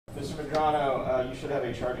Mr. Medrano, you should have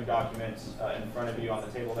a charging document in front of you on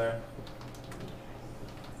the table there.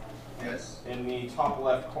 Yes. In the top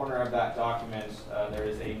left corner of that document, there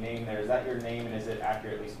is a name there. Is that your name, and is it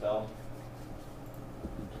accurately spelled?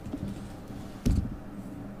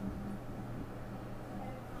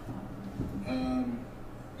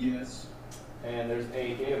 Yes. And there's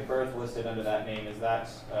a date of birth listed under that name. Is that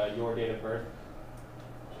your date of birth?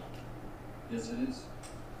 Yes, it is.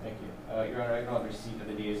 Thank you. Your Honor, I acknowledge receipt of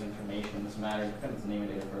the DA's information in this matter. The defendant's name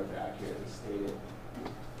and date of birth are accurately stated.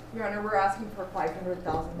 Your Honor, we're asking for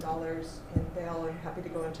 $500,000 in bail and happy to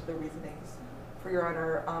go into the reasonings. For Your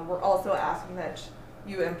Honor, we're also asking that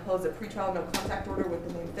you impose a pretrial no contact order with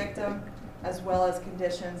the named victim, as well as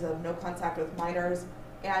conditions of no contact with minors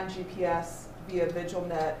and GPS via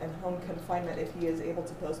VigilNet and home confinement if he is able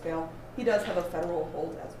to post bail. He does have a federal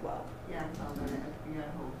hold as well. Yeah, I saw that FBI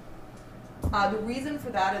hold. The reason for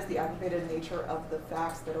that is the aggravated nature of the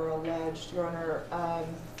facts that are alleged. Your Honor,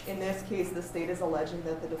 in this case, the state is alleging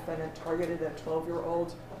that the defendant targeted a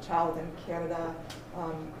 12-year-old child in Canada,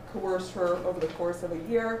 coerced her over the course of a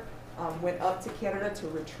year, went up to Canada to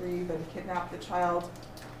retrieve and kidnap the child,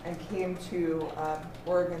 and came to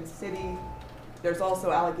Oregon City. There's also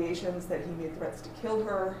allegations that he made threats to kill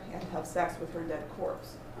her and have sex with her dead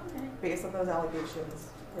corpse. Okay. Based on those allegations,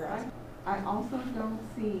 we're asking. I also don't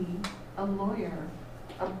see a lawyer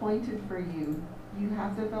appointed for you. You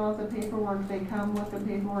have to fill out the paperwork. They come with the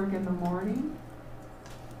paperwork in the morning.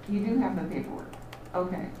 You do have the paperwork.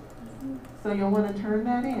 Okay. So you'll want to turn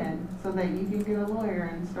that in so that you can get a lawyer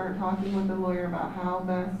and start talking with the lawyer about how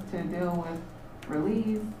best to deal with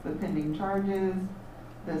release, the pending charges.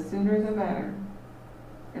 The sooner the better.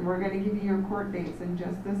 And we're going to give you your court dates in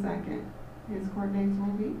just a second. His court dates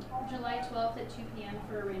will be? July 12th at 2 p.m.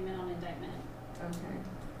 for arraignment on indictment. Okay.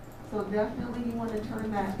 So definitely you want to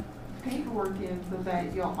turn that paperwork in so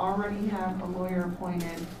that you'll already have a lawyer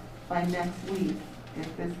appointed by next week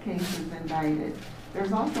if this case is indicted.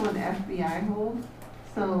 There's also an FBI hold,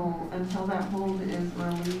 so until that hold is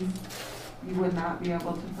released, you would not be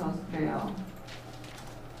able to post bail.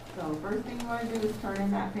 So first thing you want to do is turn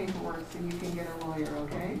in that paperwork so you can get a lawyer,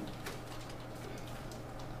 okay?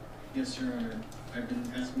 Yes, Your Honor. I've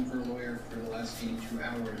been asking for a lawyer for the last 82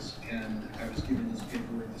 hours, and I was given this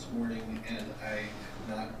paperwork this morning, and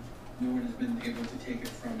no one has been able to take it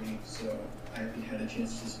from me, so I haven't had a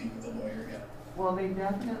chance to speak with a lawyer yet. Well, they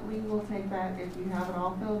definitely will take that. If you have it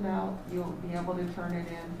all filled out, you'll be able to turn it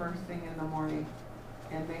in first thing in the morning.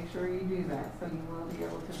 And make sure you do that, so you will be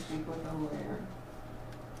able to speak with a lawyer,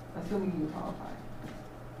 assuming you qualify.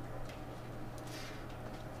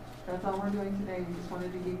 That's all we're doing today. We just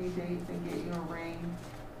wanted to give you dates and get you arraigned.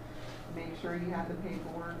 Make sure you have the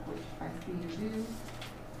paperwork, which I see you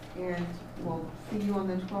do. And we'll see you on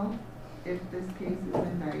the 12th if this case is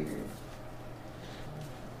indicted.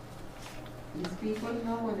 You speak with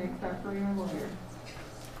no one except for your lawyer.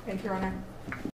 Thank you, Your Honor.